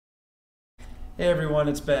Hey everyone,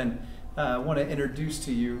 it's Ben. I want to introduce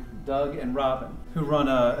to you Doug and Robin, who run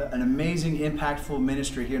an amazing, impactful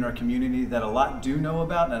ministry here in our community that a lot do know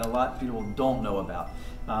about and a lot of people don't know about.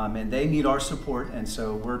 And they need our support, and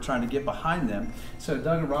so we're trying to get behind them. So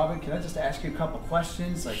Doug and Robin, can I just ask you a couple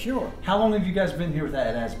questions? Sure. How long have you guys been here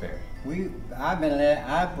at Asbury?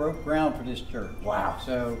 I broke ground for this church. Wow.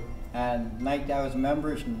 So I was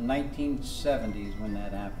members in the 1970s when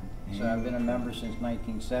that happened. So I've been a member since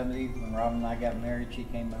 1970. When Robin and I got married, she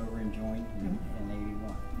came over and joined in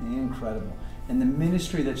 81. Incredible. And the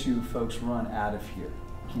ministry that you folks run out of here,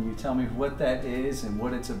 can you tell me what that is and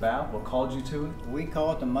what it's about? What called you to it? We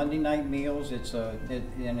call it the Monday Night Meals. And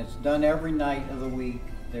it's done every night of the week.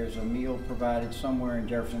 There's a meal provided somewhere in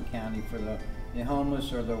Jefferson County for the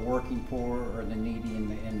homeless or the working poor or the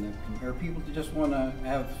needy or people that just want to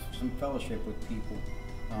have some fellowship with people.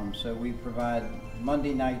 So we provide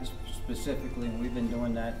Monday nights specifically, and we've been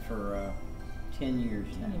doing that for 10 years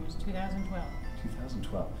now. 10 years, 2012.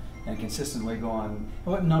 2012. And consistently go on.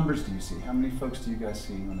 What numbers do you see? How many folks do you guys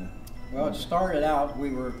see on a? Well, it started out,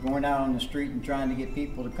 we were going out on the street and trying to get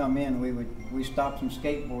people to come in. We stopped some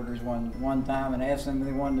skateboarders one time and asked them if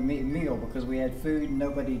they wanted a meal because we had food and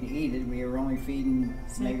nobody to eat it. We were only feeding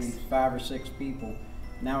maybe 5 or 6 people.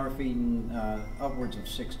 Now we're feeding upwards of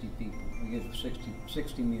 60 people. We give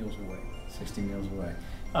 60 meals away. 60 meals away.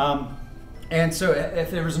 And so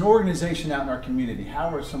if there was an organization out in our community,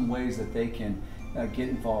 how are some ways that they can get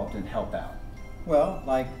involved and help out? Well,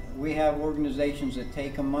 like we have organizations that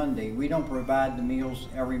take a Monday. We don't provide the meals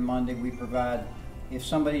every Monday. We provide,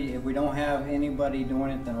 if we don't have anybody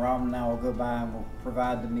doing it, then Robin and I will go by and we'll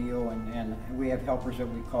provide the meal, and we have helpers that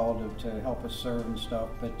we call to help us serve and stuff.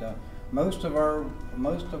 But most of our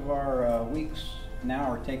weeks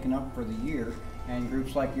now are taken up for the year, and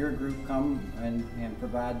groups like your group come and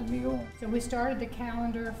provide the meal. So we started the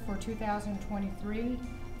calendar for 2023,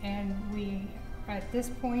 and we at this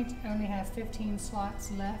point only have 15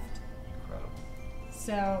 slots left. Incredible.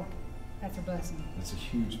 So that's a blessing. It's a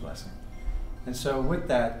huge blessing. And so with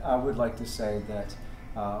that, I would like to say that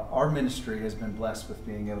our ministry has been blessed with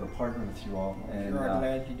being able to partner with you all and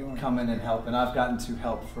glad you're doing come in and help. And I've gotten to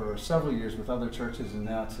help for several years with other churches, and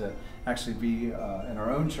now to actually be in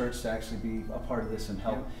our own church, to actually be a part of this and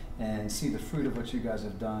help and see the fruit of what you guys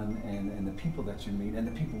have done and the people that you meet and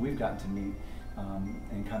the people we've gotten to meet.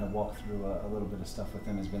 And kind of walk through a little bit of stuff with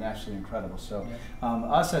them has been actually incredible. So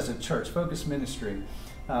us as a church, Focus Ministry,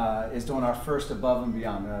 is doing our first Above and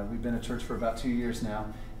Beyond. We've been a church for about 2 years now,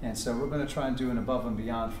 and so we're going to try and do an Above and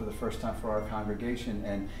Beyond for the first time for our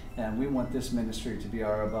congregation, and we want this ministry to be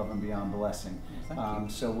our Above and Beyond blessing.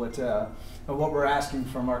 So what we're asking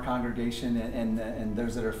from our congregation and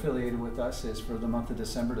those that are affiliated with us is for the month of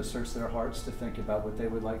December to search their hearts, to think about what they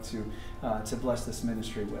would like to bless this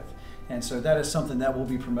ministry with. And so that is something that we'll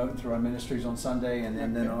be promoting through our ministries on Sunday and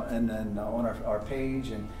then on our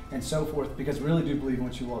page and so forth, because we really do believe in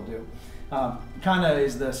what you all do. Kind of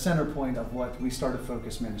is the center point of what we started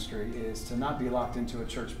Focus Ministry, is to not be locked into a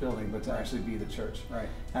church building, but to actually be the church. Right.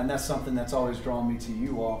 And that's something that's always drawn me to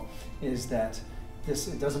you all, is that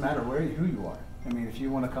it doesn't matter who you are. I mean, if you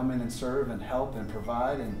want to come in and serve and help and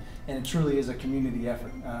provide, and it truly is a community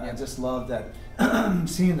effort. I just love that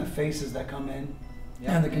seeing the faces that come in.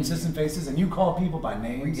 And the consistent faces, and you call people by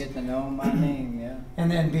names. We get to know them by name, And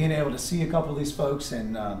then being able to see a couple of these folks,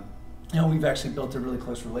 and we've actually built a really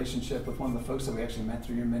close relationship with one of the folks that we actually met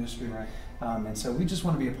through your ministry. Right. And so we just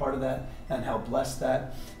want to be a part of that and help bless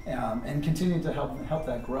that, and continue to help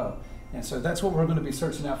that grow. And so that's what we're going to be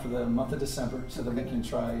searching out for the month of December, so that we can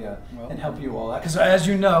try and help you all out. Because as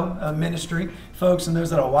you know, ministry folks and those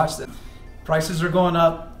that will watch this, prices are going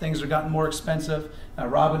up, things are gotten more expensive.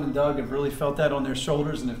 Robin and Doug have really felt that on their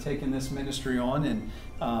shoulders and have taken this ministry on,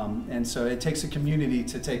 and so it takes a community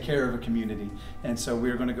to take care of a community. And so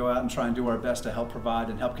we're going to go out and try and do our best to help provide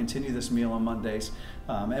and help continue this meal on Mondays.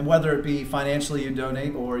 And whether it be financially you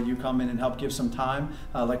donate, or you come in and help give some time,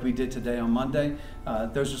 like we did today on Monday,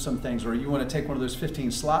 those are some things. Or you want to take one of those 15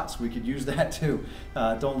 slots, we could use that too.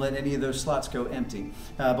 Don't let any of those slots go empty.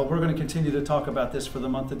 But we're going to continue to talk about this for the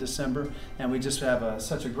month of December, and we just have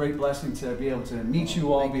such a great blessing to be able to meet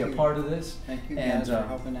you all, be a part of this. Thank you guys for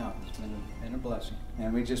helping out. It's been a blessing.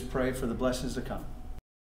 And we just pray for the blessings to come.